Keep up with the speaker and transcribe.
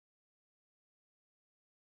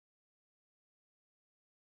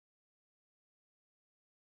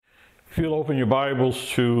If you'll open your Bibles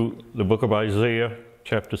to the book of Isaiah,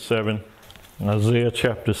 chapter 7. Isaiah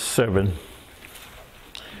chapter 7.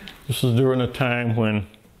 This is during a time when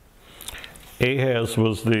Ahaz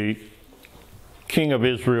was the king of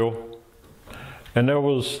Israel, and there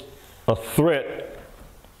was a threat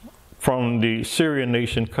from the Syrian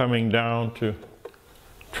nation coming down to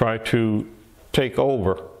try to take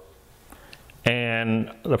over.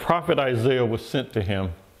 And the prophet Isaiah was sent to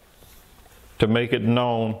him to make it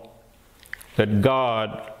known that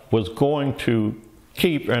God was going to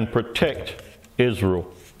keep and protect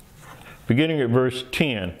Israel. Beginning at verse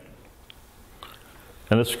 10.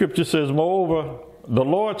 And the scripture says, "Moreover, the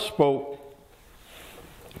Lord spoke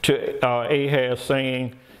to Ahaz,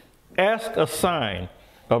 saying, Ask a sign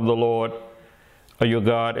of the Lord your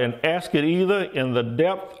God, and ask it either in the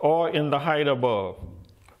depth or in the height above.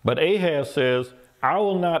 But Ahaz says, I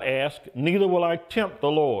will not ask, neither will I tempt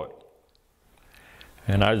the Lord.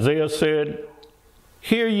 And Isaiah said,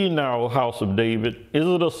 Hear ye now, O house of David, is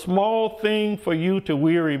it a small thing for you to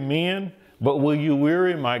weary men, but will you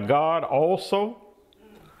weary my God also?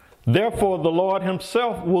 Therefore the Lord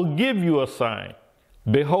himself will give you a sign.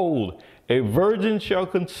 Behold, a virgin shall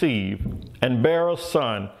conceive and bear a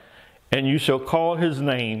son, and you shall call his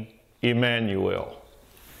name Emmanuel."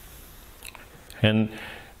 And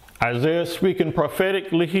Isaiah speaking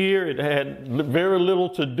prophetically here. It had very little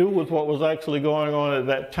to do with what was actually going on at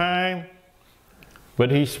that time. But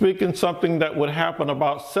he's speaking something that would happen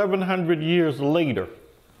about 700 years later.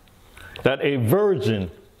 That a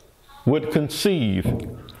virgin would conceive,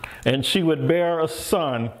 and she would bear a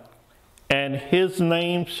son, and his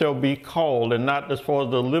name shall be called. And not as far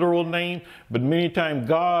as the literal name, but many times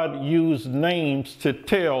God used names to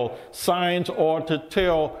tell signs or to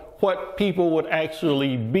tell what people would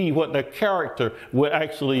actually be, what their character would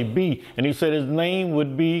actually be. And he said his name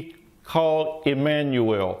would be called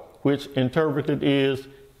Emmanuel, which interpreted is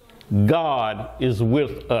God is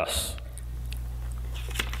with us.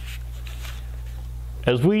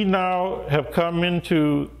 As we now have come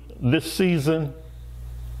into this season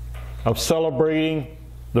of celebrating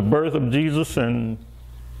the birth of Jesus, and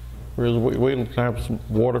wait, can I have some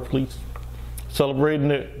water, please? Celebrating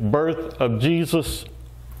the birth of Jesus.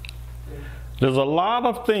 There's a lot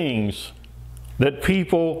of things that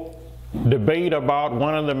people debate about.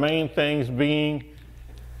 One of the main things being,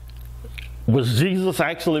 was Jesus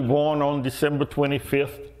actually born on December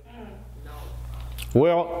 25th?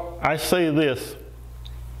 Well, I say this.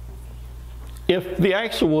 If the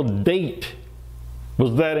actual date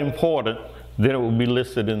was that important, then it would be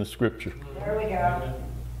listed in the scripture. There we go.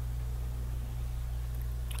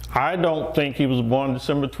 I don't think he was born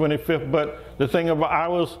December 25th, but the thing about, I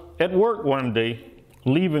was at work one day,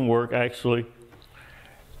 leaving work actually,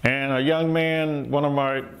 and a young man, one of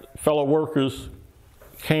my fellow workers,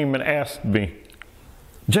 came and asked me,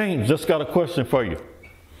 "James, just got a question for you.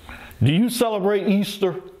 Do you celebrate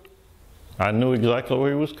Easter?" I knew exactly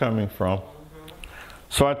where he was coming from.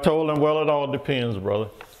 So I told him, well, it all depends, brother.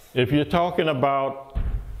 If you're talking about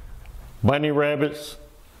bunny rabbits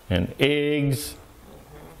and eggs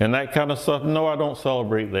and that kind of stuff, no, I don't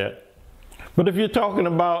celebrate that. But if you're talking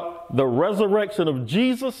about the resurrection of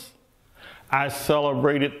Jesus, I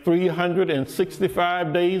celebrate it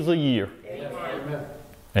 365 days a year. Amen.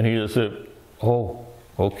 And he just said, "Oh,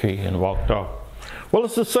 okay," and walked off. Well,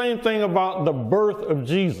 it's the same thing about the birth of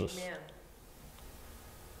Jesus. Amen.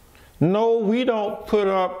 No, we don't put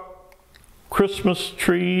up Christmas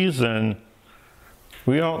trees, and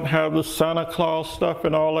we don't have the Santa Claus stuff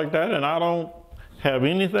and all like that, and I don't have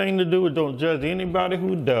anything to do with, don't judge anybody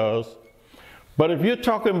who does. But if you're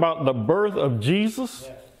talking about the birth of Jesus,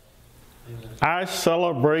 I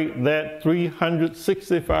celebrate that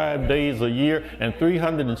 365 days a year and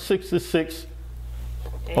 366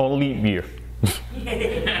 on leap year.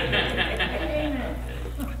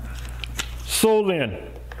 So then,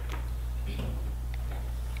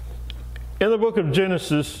 in the book of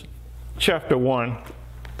Genesis, chapter 1,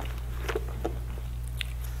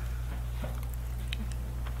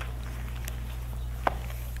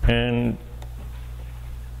 and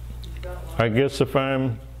I guess if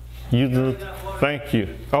I'm using, thank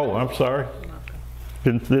you. Oh, I'm sorry.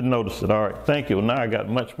 Didn't notice it. All right, thank you. Now I got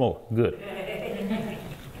much more. Good.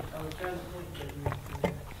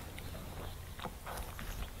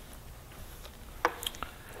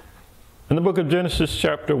 In the book of Genesis,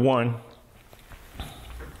 chapter 1,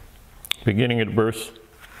 beginning at verse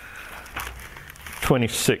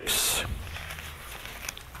 26.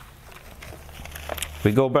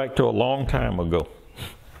 We go back to a long time ago.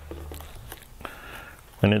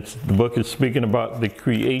 And the book is speaking about the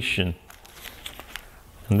creation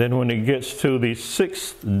And then when it gets to the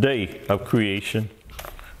 6th day of creation,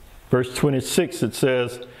 verse 26, it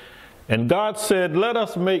says, "And God said, let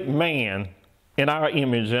us make man in our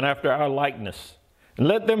image and after our likeness. And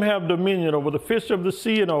let them have dominion over the fish of the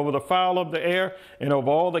sea and over the fowl of the air and over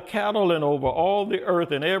all the cattle and over all the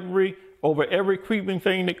earth and over every creeping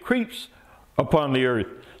thing that creeps upon the earth."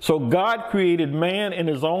 So God created man in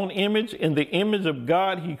his own image. In the image of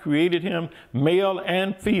God, he created him, male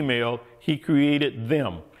and female, he created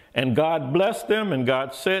them. And God blessed them, and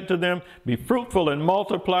God said to them, "Be fruitful and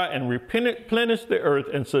multiply and replenish the earth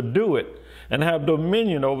and subdue it, and have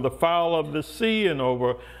dominion over the fowl of the sea and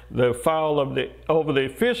over the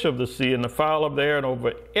fish of the sea and the fowl of the air and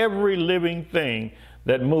over every living thing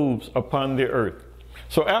that moves upon the earth."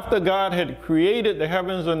 So after God had created the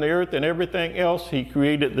heavens and the earth and everything else, he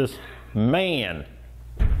created this man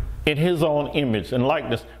in his own image and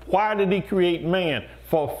likeness. Why did he create man?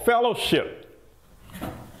 For fellowship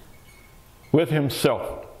with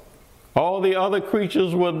himself. All the other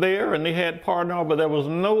creatures were there and they had part in all, but there was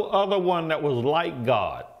no other one that was like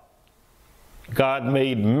God. God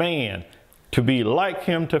made man to be like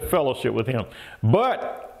him, to fellowship with him.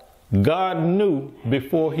 But God knew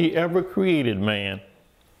before he ever created man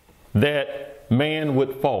that man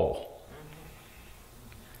would fall.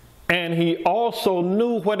 And he also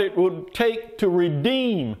knew what it would take to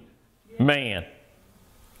redeem man.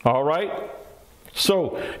 All right?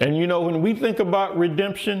 So, and you know, when we think about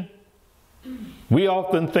redemption, we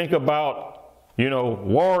often think about,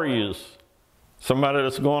 warriors, somebody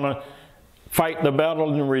that's going to fight the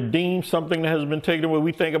battle and redeem something that has been taken away.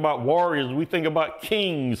 We think about warriors, we think about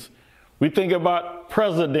kings, we think about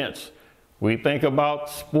presidents, we think about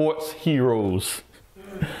sports heroes.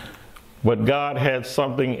 But God had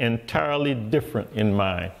something entirely different in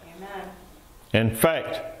mind. Amen. In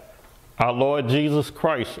fact, our Lord Jesus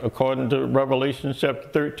Christ, according to Revelation chapter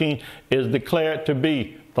 13, is declared to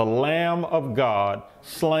be the Lamb of God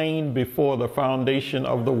slain before the foundation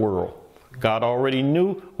of the world. God already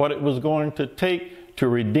knew what it was going to take to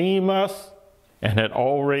redeem us and had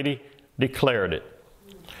already declared it.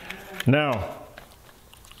 Now,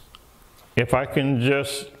 if I can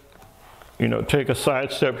just, take a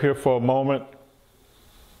sidestep here for a moment.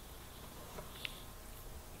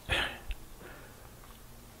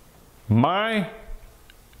 My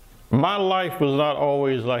life was not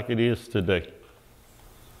always like it is today.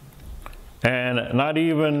 And not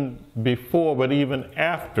even before, but even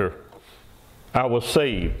after I was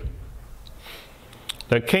saved.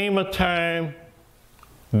 There came a time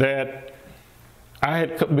that I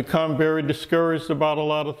had become very discouraged about a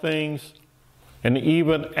lot of things. And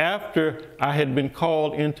even after I had been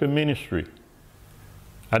called into ministry,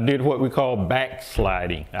 I did what we call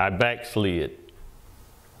backsliding. I backslid.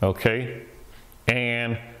 Okay?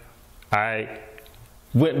 And I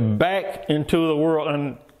went back into the world,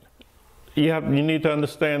 and you need to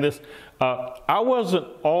understand this. I wasn't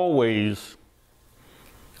always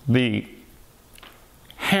the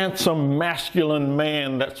handsome, masculine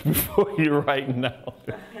man that's before you right now.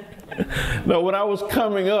 No, when I was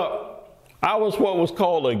coming up, I was what was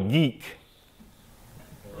called a geek.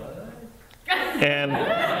 And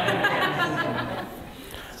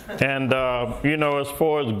as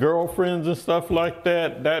far as girlfriends and stuff like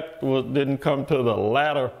that, didn't come to the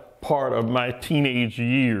latter part of my teenage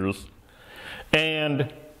years.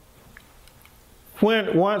 And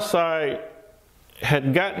once I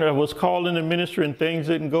was called into ministry and things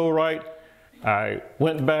didn't go right, I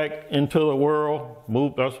went back into the world.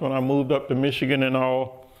 That's when I moved up to Michigan and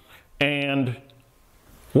all. And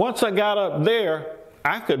once I got up there,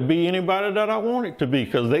 I could be anybody that I wanted to be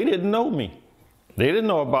because they didn't know me. They didn't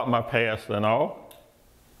know about my past and all.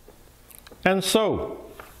 And so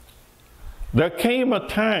there came a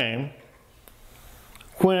time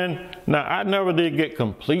when, now I never did get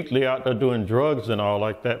completely out there doing drugs and all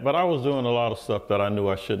like that, but I was doing a lot of stuff that I knew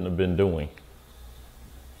I shouldn't have been doing.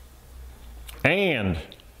 And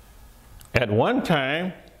at one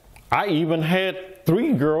time, I even had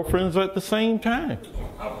 3 girlfriends at the same time.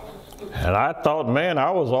 And I thought, man,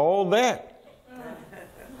 I was all that.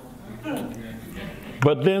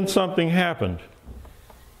 But then something happened.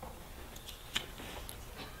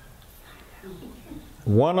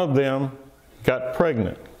 One of them got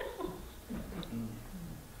pregnant.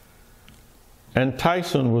 And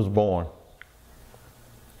Tyson was born.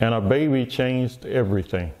 And a baby changed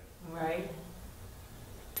everything. Right.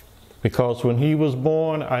 Because when he was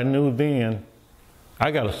born, I knew then, I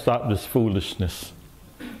got to stop this foolishness.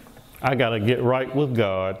 I got to get right with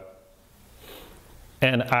God.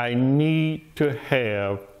 And I need to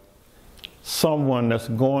have someone that's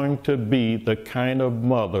going to be the kind of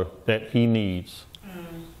mother that he needs.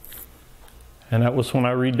 And that was when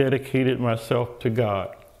I rededicated myself to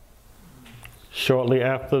God. Shortly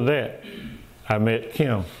after that, I met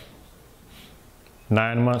Kim.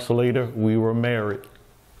 9 months later, we were married.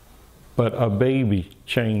 But a baby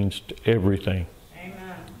changed everything.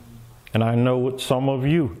 Amen. And I know with some of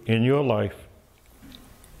you in your life,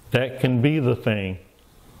 that can be the thing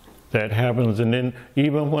that happens. And then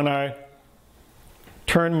even when I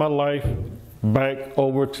turned my life back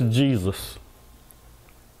over to Jesus,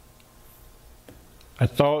 I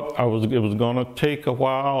thought it was going to take a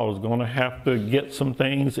while. I was going to have to get some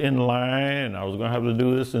things in line. I was going to have to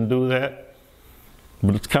do this and do that.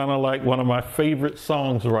 But it's kind of like one of my favorite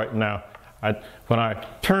songs right now. When I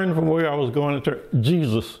turned from where I was going to turn,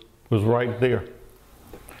 Jesus was right there.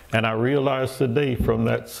 And I realized today from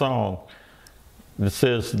that song, it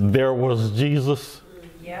says, there was Jesus.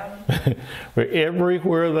 Yeah. Where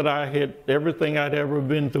everywhere that I had, everything I'd ever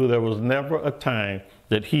been through, there was never a time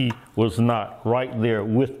that he was not right there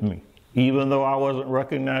with me. Even though I wasn't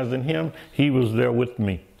recognizing him, he was there with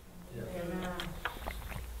me.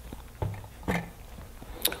 Amen.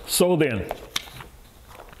 So then,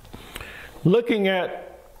 looking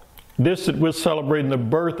at this, that we're celebrating the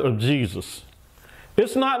birth of Jesus.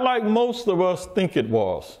 It's not like most of us think it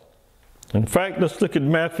was. In fact, let's look at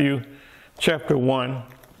Matthew chapter 1.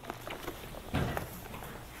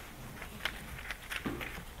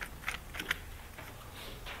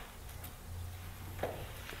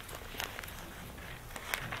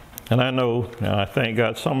 And I know, and I thank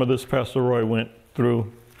God, some of this Pastor Roy went through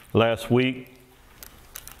last week,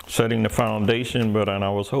 setting the foundation, and I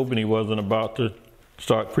was hoping he wasn't about to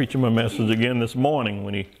start preaching my message again this morning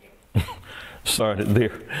when he started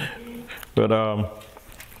there. But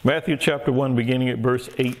Matthew chapter 1, beginning at verse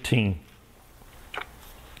 18.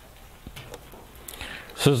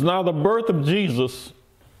 Says, now the birth of Jesus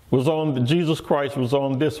Christ was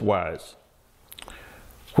on this wise.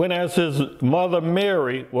 When as his mother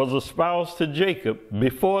Mary was espoused to Jacob,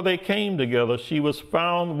 before they came together, she was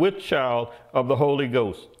found with child of the Holy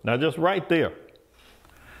Ghost. Now just right there.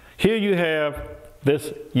 Here you have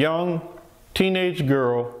this young teenage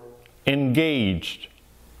girl engaged.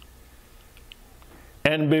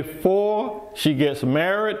 And before she gets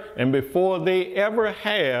married and before they ever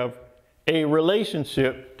have a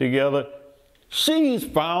relationship together, she's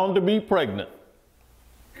found to be pregnant.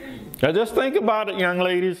 Now just think about it, young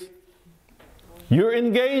ladies. You're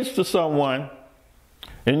engaged to someone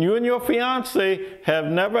and you and your fiance have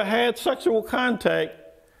never had sexual contact,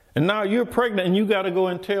 and now you're pregnant and you got to go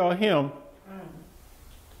and tell him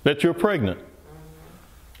that you're pregnant.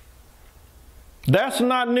 That's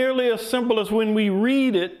not nearly as simple as when we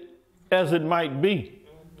read it as it might be.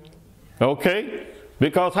 Okay?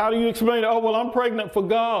 Because how do you explain it? Oh, well, I'm pregnant for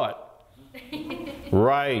God.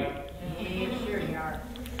 Right.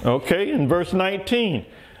 Okay, in verse 19.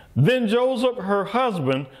 Then Joseph, her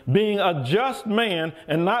husband, being a just man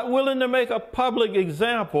and not willing to make a public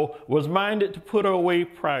example, was minded to put her away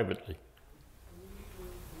privately.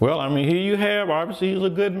 Well, I mean, here you have, obviously he's a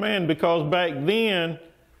good man, because back then,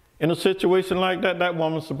 in a situation like that, that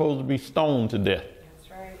woman's supposed to be stoned to death. That's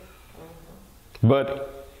right.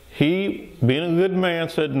 But he, being a good man,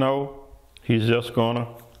 said no, he's just gonna,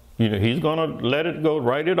 he's gonna let it go,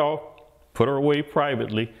 write it off, put her away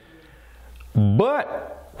privately.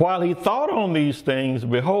 But while he thought on these things,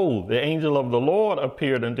 behold, the angel of the Lord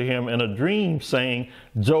appeared unto him in a dream, saying,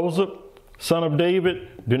 Joseph, son of David,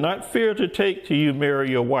 do not fear to take to you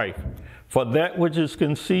Mary your wife, for that which is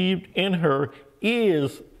conceived in her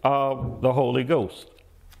is of the Holy Ghost.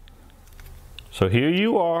 So here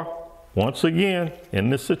you are, once again, in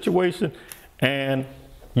this situation, and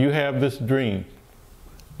you have this dream.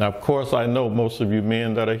 Now, of course, I know most of you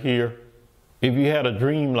men that are here, if you had a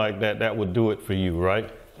dream like that, that would do it for you, right?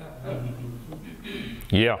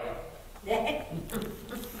 Yeah.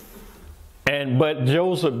 But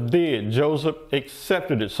Joseph did. Joseph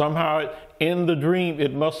accepted it. Somehow in the dream,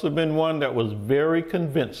 it must have been one that was very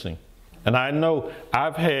convincing. And I know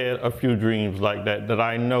I've had a few dreams like that, that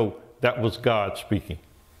I know that was God speaking.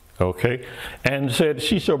 Okay? And said,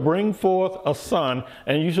 she shall bring forth a son,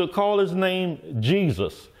 and you shall call his name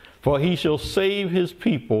Jesus, for he shall save his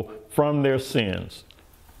people from their sins.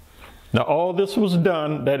 Now all this was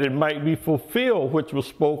done that it might be fulfilled, which was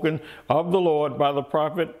spoken of the Lord by the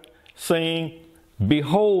prophet, saying,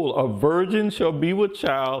 behold, a virgin shall be with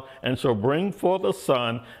child, and shall bring forth a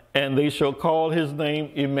son, and they shall call his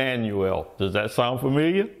name Emmanuel. Does that sound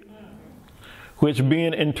familiar? Which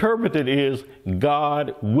being interpreted is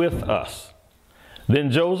God with us.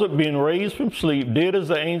 Then Joseph, being raised from sleep, did as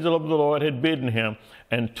the angel of the Lord had bidden him,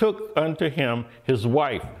 and took unto him his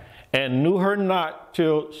wife, and knew her not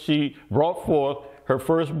till she brought forth her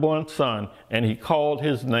firstborn son, and he called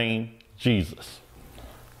his name Jesus.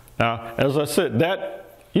 Now, as I said,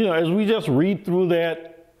 that, as we just read through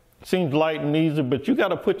that, seems light and easy, but you got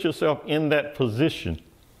to put yourself in that position.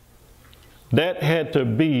 That had to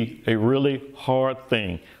be a really hard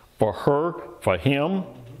thing for her, for him,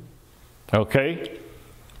 okay?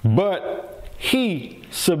 But he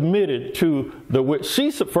submitted to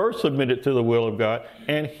she first submitted to the will of God,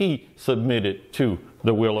 and he submitted to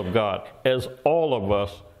the will of God, as all of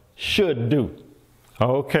us should do.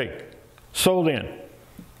 Okay, so then,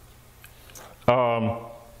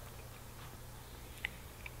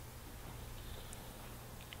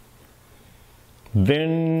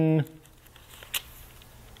 then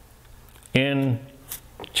in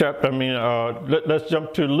chapter, let's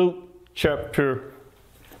jump to Luke chapter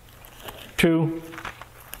 2.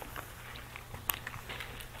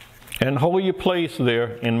 And hold your place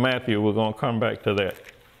there in Matthew. We're going to come back to that.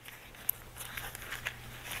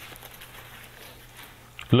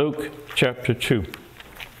 Luke chapter 2.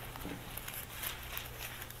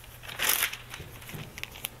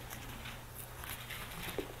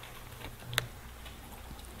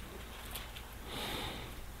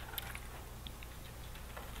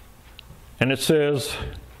 And it says,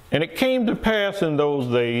 "And it came to pass in those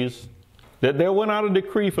days that there went out a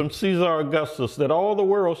decree from Caesar Augustus that all the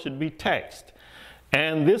world should be taxed.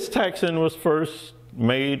 And this taxing was first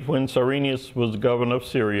made when Cyrenius was governor of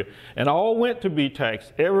Syria. And all went to be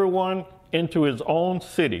taxed, everyone into his own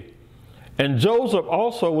city. And Joseph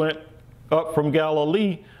also went up from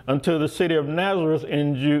Galilee unto the city of Nazareth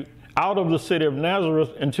out of the city of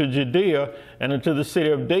Nazareth into Judea and into the city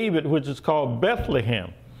of David, which is called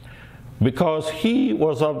Bethlehem, because he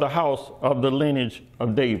was of the house of the lineage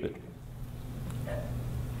of David,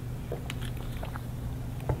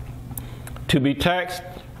 to be taxed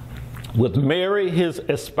with Mary his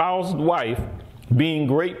espoused wife, being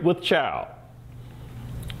great with child.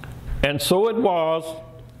 And so it was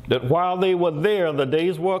that while they were there, the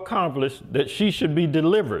days were accomplished that she should be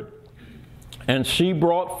delivered. And she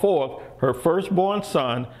brought forth her firstborn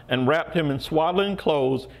son, and wrapped him in swaddling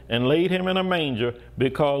clothes, and laid him in a manger,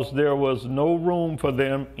 because there was no room for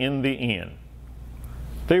them in the inn."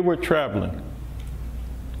 They were traveling.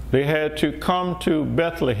 They had to come to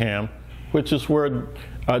Bethlehem, which is where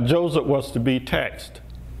Joseph was to be taxed.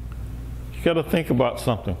 You got to think about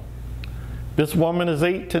something. This woman is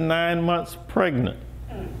 8 to 9 months pregnant,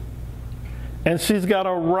 and she's got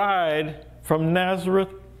to ride from Nazareth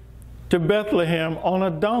to Bethlehem on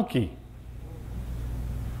a donkey.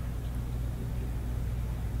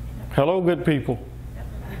 Hello, good people.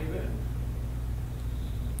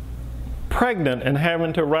 Pregnant and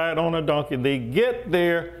having to ride on a donkey. They get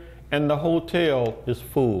there and the hotel is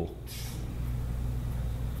full.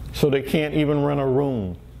 So they can't even rent a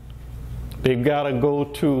room. They've got to go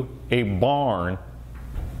to a barn,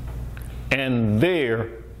 and there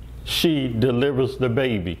she delivers the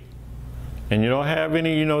baby. And you don't have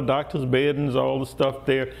any, doctor's bed and all the stuff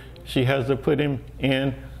there. She has to put him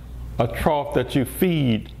in a trough that you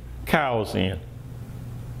feed cows in.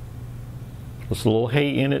 There's a little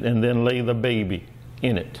hay in it, and then lay the baby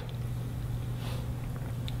in it.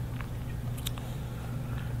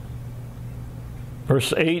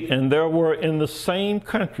 Verse 8, "And there were in the same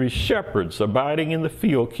country shepherds abiding in the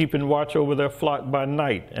field, keeping watch over their flock by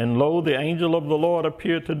night. And lo, the angel of the Lord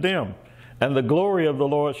appeared to them, and the glory of the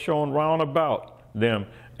Lord shone round about them,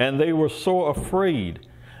 and they were sore afraid.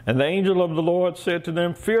 And the angel of the Lord said to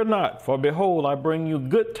them, Fear not, for behold, I bring you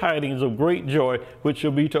good tidings of great joy, which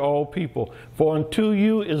shall be to all people. For unto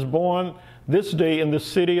you is born this day in the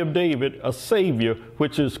city of David a Savior,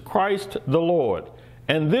 which is Christ the Lord.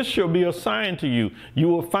 And this shall be a sign to you. You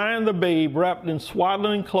will find the babe wrapped in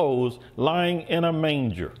swaddling clothes, lying in a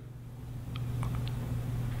manger."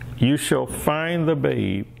 You shall find the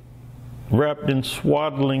babe wrapped in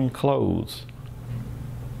swaddling clothes.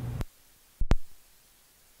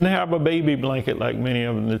 They have a baby blanket like many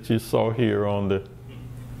of them that you saw here on the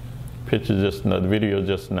picture just now, the video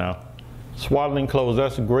just now. Swaddling clothes,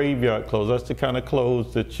 that's graveyard clothes. That's the kind of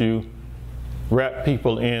clothes that you wrap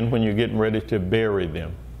people in when you're getting ready to bury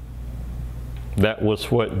them. That was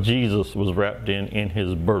what Jesus was wrapped in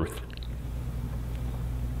his birth.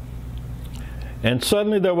 And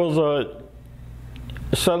suddenly there was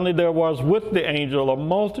with the angel a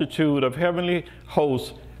multitude of heavenly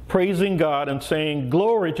hosts, praising God and saying,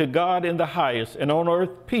 Glory to God in the highest, and on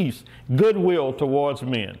earth peace, goodwill towards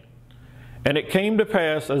men. And it came to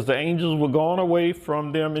pass, as the angels were gone away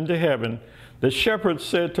from them into heaven, the shepherds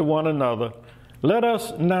said to one another, let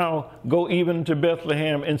us now go even to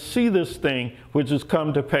Bethlehem and see this thing which is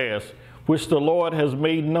come to pass, which the Lord has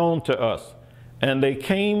made known to us. And they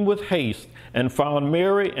came with haste and found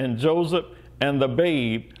Mary and Joseph and the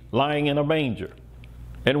babe lying in a manger.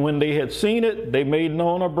 And when they had seen it, they made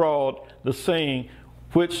known abroad the saying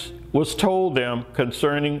which was told them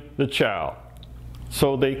concerning the child.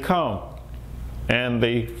 So they come and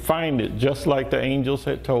they find it just like the angels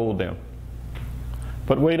had told them.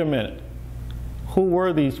 But wait a minute. Who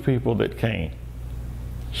were these people that came?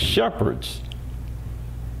 Shepherds.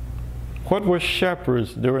 What were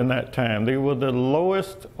shepherds during that time? They were the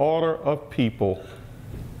lowest order of people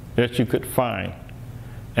that you could find.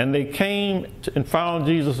 And they came and found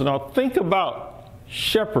Jesus. Now think about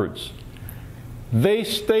shepherds. They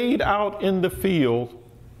stayed out in the field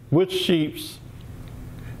with sheep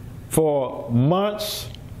for months,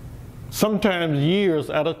 sometimes years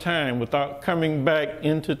at a time, without coming back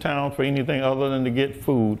into town for anything other than to get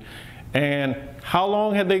food. And how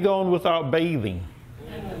long had they gone without bathing?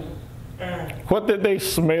 What did they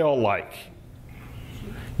smell like?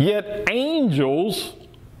 Yet angels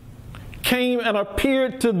came and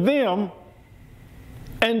appeared to them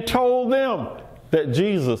and told them that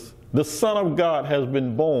Jesus, the Son of God, has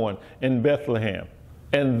been born in Bethlehem.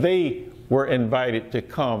 And they were invited to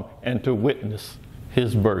come and to witness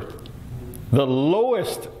his birth. The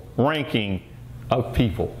lowest ranking of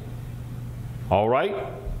people. All right?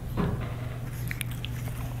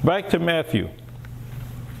 Back to Matthew.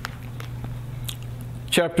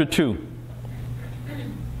 Chapter 2.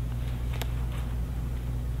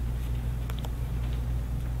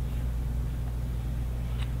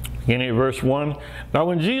 Beginning at verse 1. Now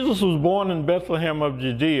when Jesus was born in Bethlehem of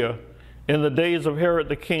Judea, in the days of Herod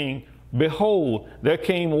the king, behold, there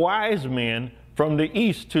came wise men from the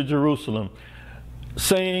east to Jerusalem,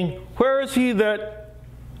 saying, Where is he that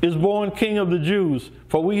is born King of the Jews?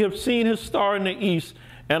 For we have seen his star in the east,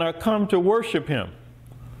 and are come to worship him.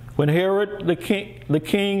 When Herod the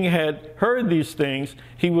king had heard these things,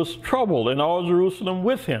 he was troubled, and all Jerusalem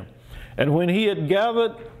with him. And when he had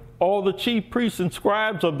gathered all the chief priests and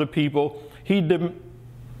scribes of the people, he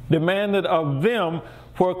demanded of them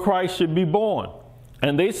where Christ should be born.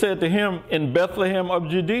 And they said to him, In Bethlehem of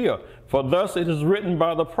Judea, for thus it is written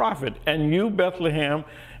by the prophet, And you, Bethlehem,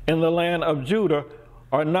 in the land of Judah,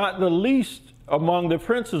 are not the least among the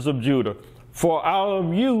princes of Judah, for out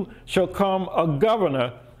of you shall come a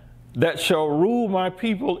governor that shall rule my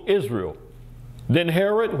people Israel. Then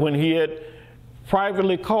Herod, when he had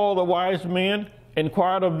privately called the wise men,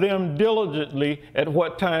 inquired of them diligently at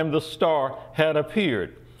what time the star had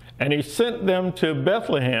appeared. And he sent them to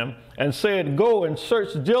Bethlehem and said, Go and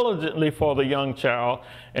search diligently for the young child,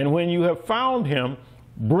 and when you have found him,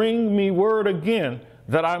 bring me word again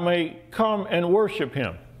that I may come and worship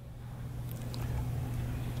him.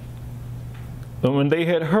 And when they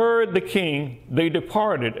had heard the king, they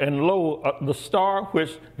departed, and lo, the star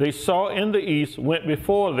which they saw in the east went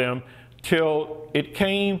before them till it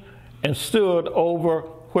came and stood over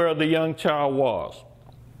where the young child was.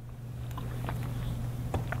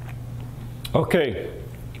 Okay,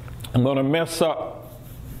 I'm going to mess up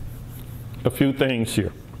a few things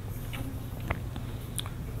here.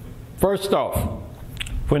 First off,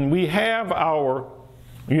 when we have our,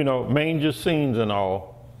 manger scenes and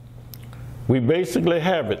all, we basically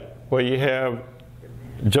have it where you have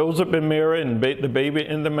Joseph and Mary and the baby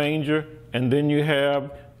in the manger, and then you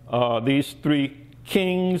have these three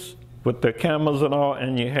kings with the camels and all,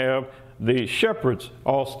 and you have the shepherds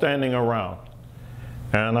all standing around.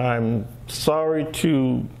 And I'm sorry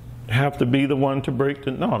to have to be the one to break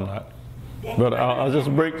the, no I'm not, but I'll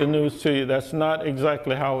just break the news to you. That's not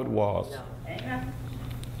exactly how it was.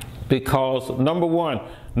 Because number one,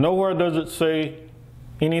 nowhere does it say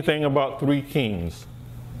anything about three kings.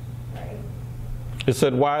 It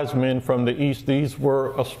said wise men from the east. These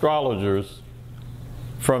were astrologers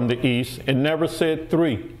from the east. It never said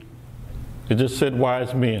three. It just said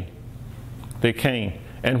wise men. They came.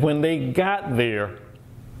 And when they got there,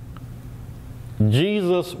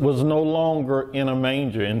 Jesus was no longer in a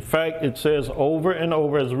manger. In fact, it says over and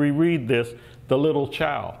over as we read this, the little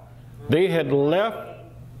child. They had left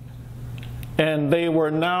and they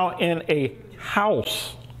were now in a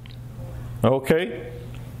house. Okay?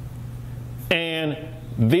 And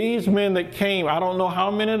these men that came, I don't know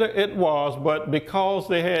how many it was, but because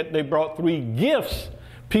they brought three gifts,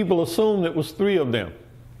 people assumed it was three of them.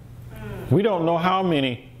 We don't know how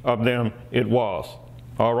many of them it was.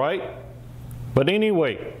 All right? But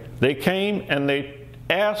anyway, they came and they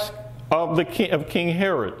asked of King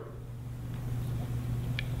Herod,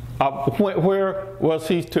 where was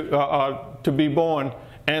he to be born?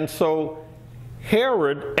 And so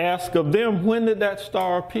Herod asked of them, when did that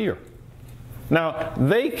star appear? Now,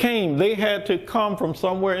 they had to come from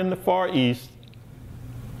somewhere in the Far East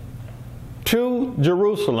to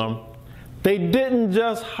Jerusalem. They didn't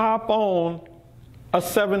just hop on a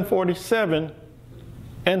 747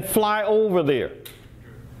 and fly over there.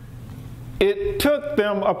 It took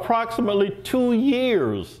them approximately 2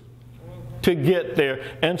 years to get there.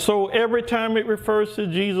 And so every time it refers to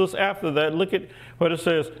Jesus after that, look at what it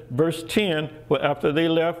says, verse 10, after they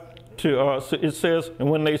left, it says, and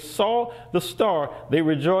when they saw the star, they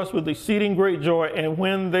rejoiced with exceeding great joy. And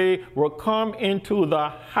when they were come into the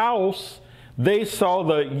house, they saw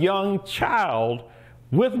the young child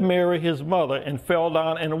with Mary his mother, and fell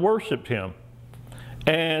down and worshipped him.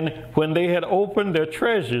 And when they had opened their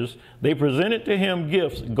treasures, they presented to him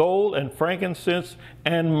gifts, gold and frankincense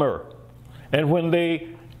and myrrh.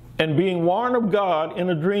 And being warned of God in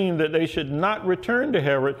a dream that they should not return to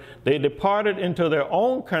Herod, they departed into their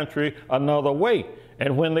own country another way.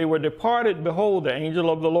 And when they were departed, behold, the angel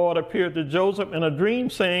of the Lord appeared to Joseph in a dream,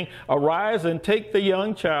 saying, Arise and take the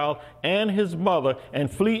young child and his mother,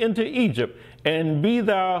 and flee into Egypt, and be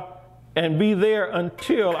there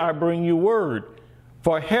until I bring you word.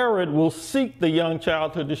 For Herod will seek the young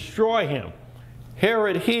child to destroy him.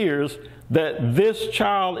 Herod hears that this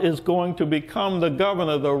child is going to become the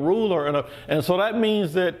governor, the ruler, and so that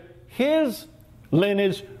means that his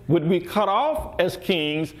lineage would be cut off as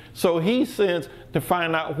kings, so he sends to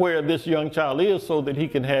find out where this young child is so that he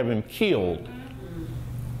can have him killed.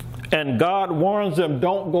 And God warns them,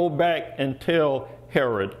 don't go back and tell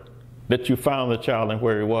Herod that you found the child and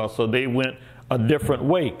where he was. So they went a different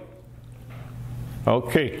way.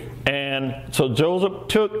 Okay, and so Joseph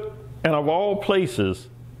took, and of all places,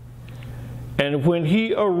 and when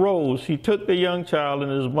he arose, he took the young child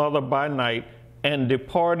and his mother by night and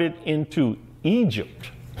departed into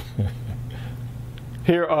Egypt.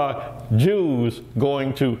 Here are Jews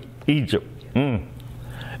going to Egypt.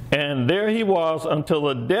 And there he was until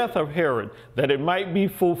the death of Herod, that it might be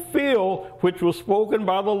fulfilled which was spoken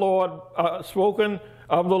by the Lord, spoken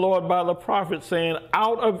of the Lord by the prophet, saying,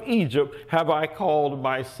 Out of Egypt have I called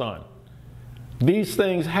my son. These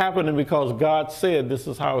things happening because God said this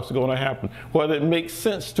is how it's going to happen, whether it makes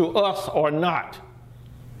sense to us or not.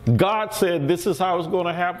 God said this is how it's going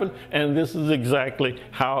to happen, and this is exactly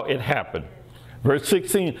how it happened. Verse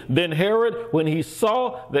 16, Then Herod, when he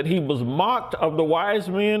saw that he was mocked of the wise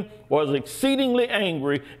men, was exceedingly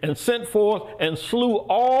angry, and sent forth and slew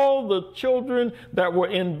all the children that were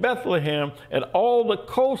in Bethlehem and all the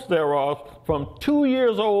coast thereof, from 2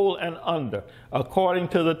 years old and under, according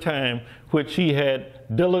to the time which he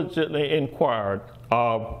had diligently inquired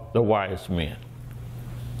of the wise men.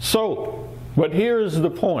 So, but here is the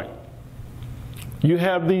point. You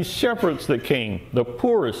have these shepherds that came, the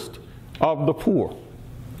poorest of the poor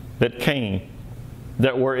that came,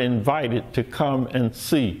 that were invited to come and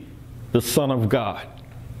see the Son of God.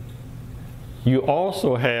 You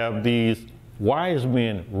also have these wise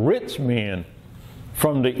men, rich men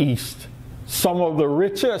from the East, some of the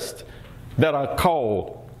richest that are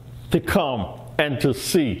called to come and to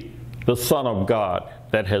see the Son of God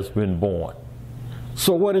that has been born.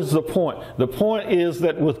 So what is the point? The point is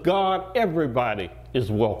that with God, everybody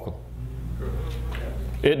is welcome.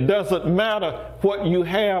 It doesn't matter what you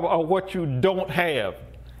have or what you don't have.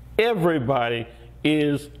 Everybody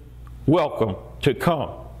is welcome to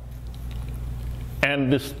come.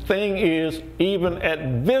 And this thing is, even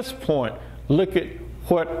at this point, look at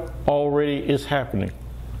what already is happening.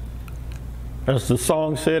 As the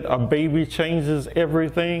song said, a baby changes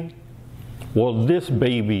everything. Well, this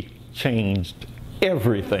baby changed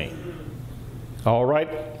everything. All right?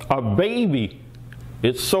 A baby,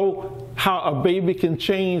 it's so how a baby can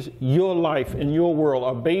change your life and your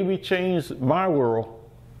world. A baby changed my world.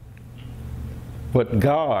 But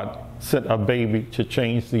God sent a baby to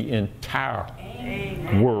change the entire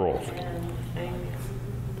world.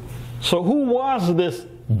 So who was this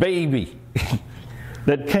baby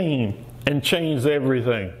that came and changed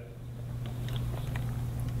everything?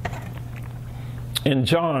 In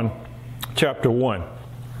John chapter 1,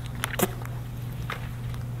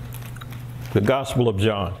 the Gospel of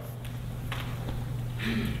John.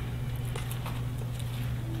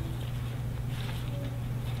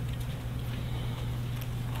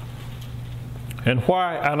 And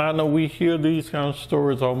why, and I know we hear these kind of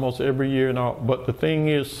stories almost every year and all, but the thing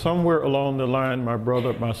is, somewhere along the line, my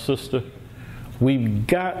brother, my sister, we've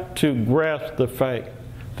got to grasp the fact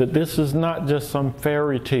that this is not just some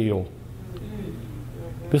fairy tale.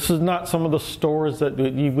 This is not some of the stories that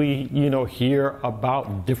we hear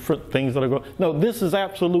about different things that are going. No, this is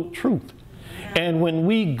absolute truth. And when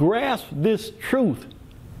we grasp this truth,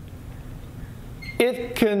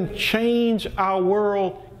 it can change our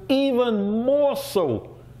world even more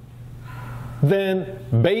so than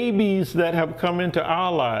babies that have come into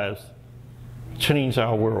our lives change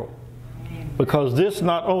our world. Because this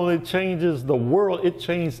not only changes the world, it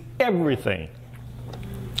changes everything.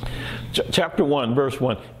 Chapter 1, verse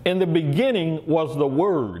 1. In the beginning was the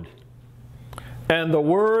Word, and the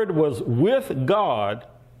Word was with God,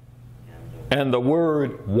 and the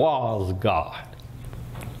Word was God.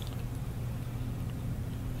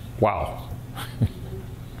 Wow.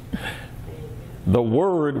 The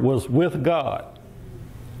Word was with God.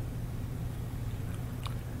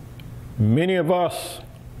 Many of us,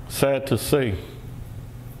 sad to say,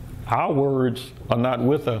 our words are not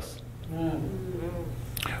with us.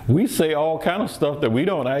 We say all kind of stuff that we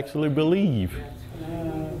don't actually believe.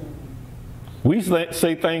 We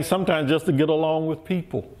say things sometimes just to get along with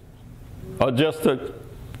people, or just to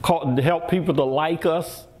help people to like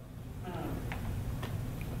us.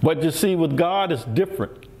 But you see, with God, it's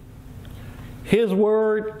different. His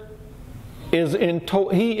word is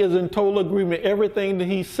He is in total agreement. Everything that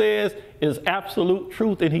He says is absolute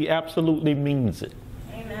truth, and He absolutely means it.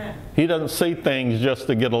 Amen. He doesn't say things just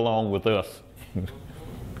to get along with us.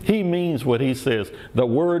 He means what He says. The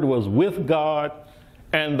Word was with God,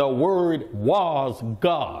 and the Word was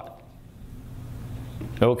God.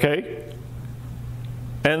 Okay?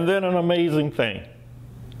 And then an amazing thing.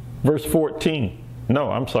 Verse 14.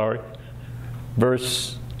 No, I'm sorry.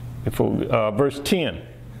 Verse 10.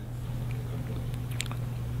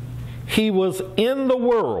 He was in the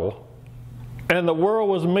world, and the world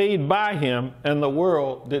was made by Him, and the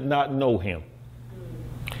world did not know Him.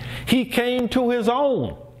 He came to His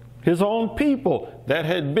own people that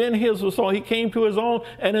had been His. So He came to His own,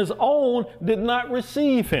 and His own did not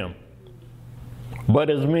receive Him. But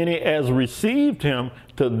as many as received Him,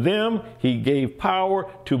 to them He gave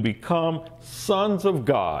power to become sons of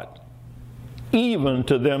God, even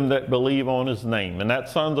to them that believe on His name. And that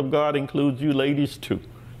sons of God includes you ladies too.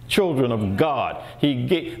 Children of God. He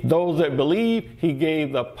gave those that believe, He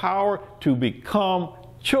gave the power to become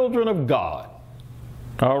children of God.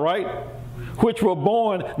 All right? Which were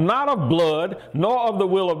born not of blood, nor of the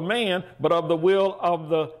will of man, but of the will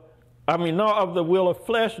of nor of the will of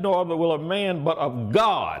flesh, nor of the will of man, but of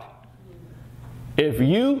God. If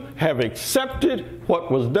you have accepted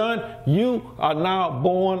what was done, you are now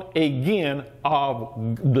born again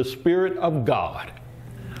of the Spirit of God.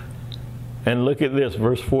 And look at this,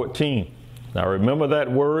 verse 14. Now remember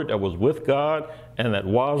that word that was with God and that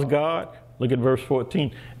was God? Look at verse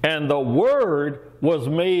 14. And the Word was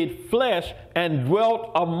made flesh and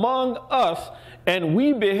dwelt among us, and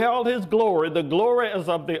we beheld His glory. The glory as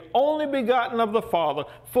of the only begotten of the Father,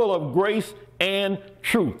 full of grace and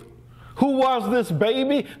truth. Who was this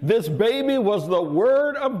baby? This baby was the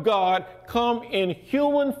Word of God come in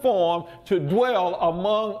human form to dwell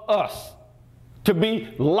among us, to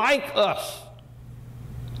be like us,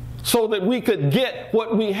 so that we could get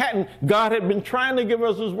what we hadn't. God had been trying to give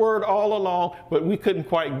us His Word all along, but we couldn't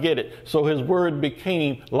quite get it. So His Word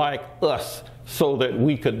became like us, so that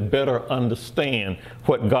we could better understand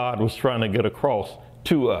what God was trying to get across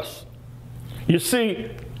to us. You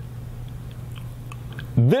see,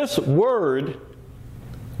 this Word,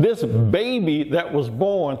 this baby that was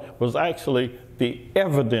born, was actually the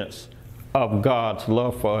evidence of God's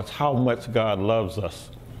love for us, how much God loves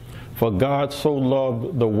us. For God so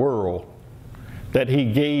loved the world that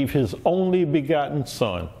He gave His only begotten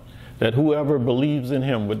Son, that whoever believes in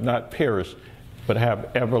Him would not perish, but have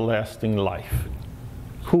everlasting life.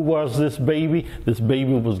 Who was this baby? This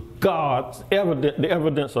baby was the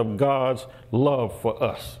evidence of God's love for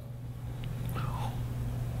us.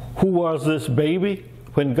 Who was this baby?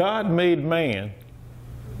 When God made man,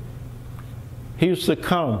 He used to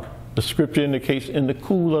come, the scripture indicates, in the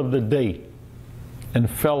cool of the day and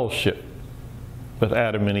fellowship with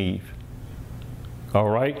Adam and Eve. All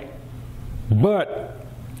right? But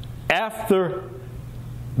after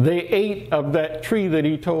they ate of that tree that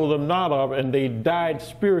He told them not of, and they died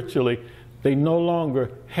spiritually, they no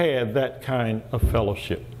longer had that kind of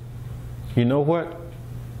fellowship. You know what?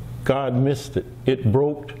 God missed it. It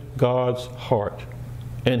broke God's heart,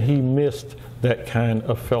 and He missed that kind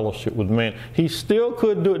of fellowship with man. He still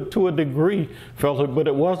could do it to a degree, fellowship, but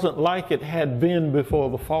it wasn't like it had been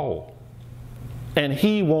before the fall. And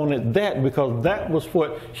He wanted that, because that was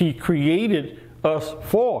what He created us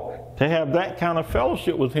for, to have that kind of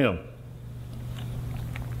fellowship with Him.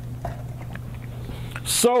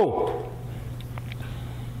 So,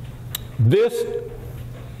 this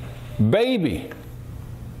baby,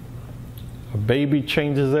 a baby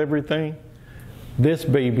changes everything. This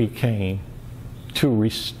baby came to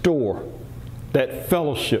restore that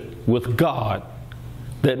fellowship with God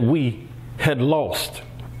that we had lost.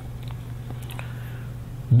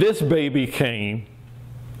 This baby came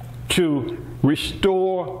to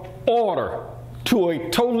restore order to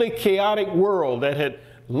a totally chaotic world that had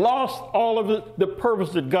lost all of the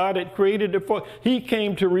purpose that God had created it for. He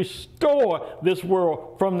came to restore this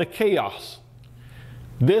world from the chaos.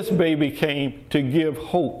 This baby came to give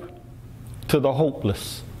hope to the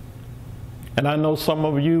hopeless. And I know some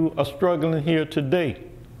of you are struggling here today.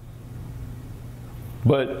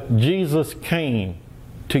 But Jesus came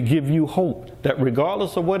to give you hope that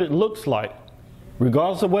regardless of what it looks like,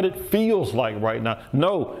 regardless of what it feels like right now,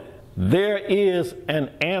 no, there is an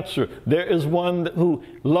answer. There is one who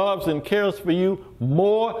loves and cares for you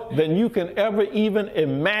more than you can ever even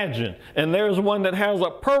imagine. And there is one that has a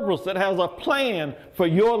purpose, that has a plan for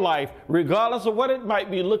your life, regardless of what it might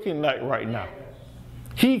be looking like right now.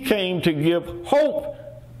 He came to give hope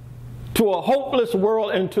to a hopeless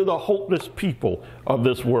world and to the hopeless people of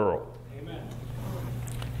this world. Amen.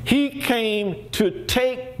 He came to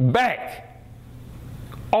take back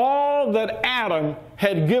all that Adam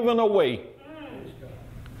had given away.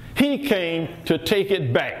 He came to take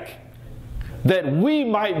it back, that we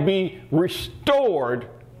might be restored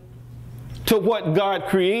to what God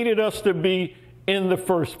created us to be in the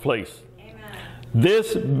first place. Amen.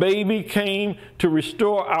 This baby came to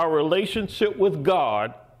restore our relationship with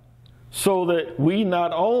God so that we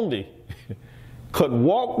not only could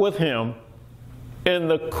walk with Him in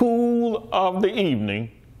the cool of the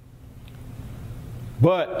evening,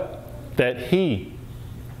 but that He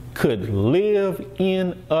could live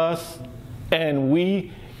in us and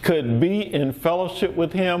we could be in fellowship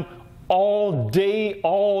with Him all day,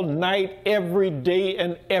 all night, every day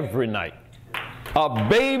and every night. A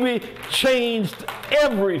baby changed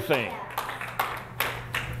everything.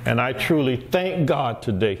 And I truly thank God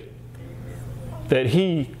today that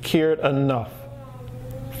He cared enough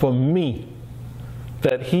for me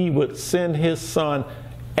that He would send His Son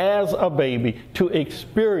as a baby to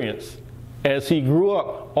experience, as He grew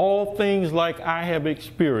up, all things like I have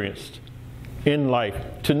experienced in life,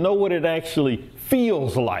 to know what it actually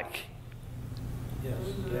feels like. Yes.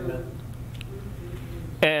 Amen.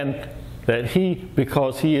 And that He,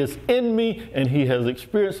 because He is in me and He has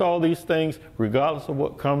experienced all these things, regardless of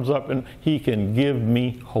what comes up, and He can give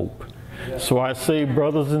me hope. Yes. So I say,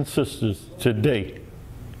 brothers and sisters, today,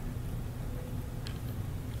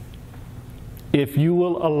 if you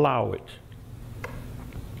will allow it,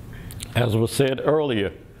 as was said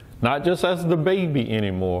earlier, not just as the baby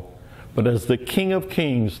anymore, but as the King of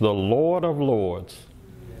Kings, the Lord of Lords,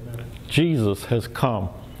 Amen. Jesus has come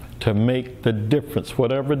to make the difference,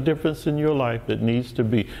 whatever difference in your life it needs to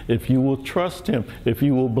be. If you will trust Him, if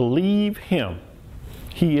you will believe Him,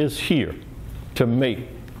 He is here to make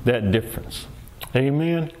that difference.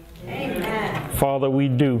 Amen? Amen. Father, we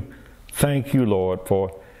do thank you, Lord,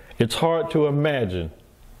 for it's hard to imagine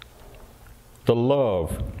the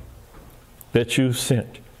love that you've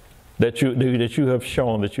sent, that you have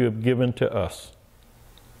shown, that you have given to us.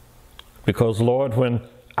 Because, Lord, when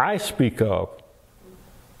I speak of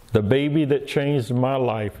the baby that changed my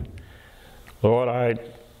life, Lord, I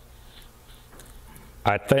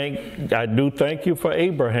do thank you for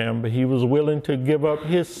Abraham, but he was willing to give up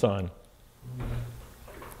his son.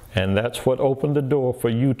 And that's what opened the door for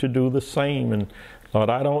you to do the same. And Lord,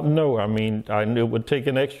 I don't know. I mean, it would take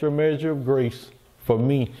an extra measure of grace for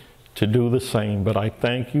me to do the same. But I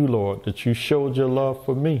thank you, Lord, that you showed your love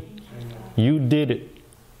for me. You did it.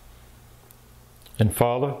 And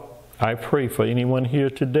Father, I pray for anyone here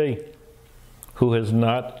today who has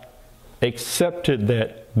not accepted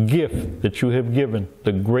that gift that you have given,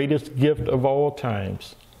 the greatest gift of all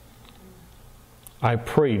times. I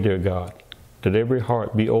pray, dear God, that every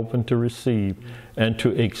heart be open to receive and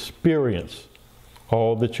to experience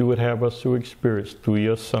all that you would have us to experience through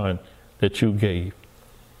your Son that you gave.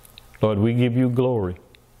 Lord, we give you glory.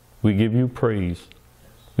 We give you praise.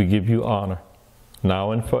 We give you honor,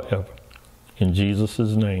 now and forever. In Jesus'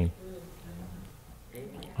 name,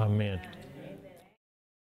 amen.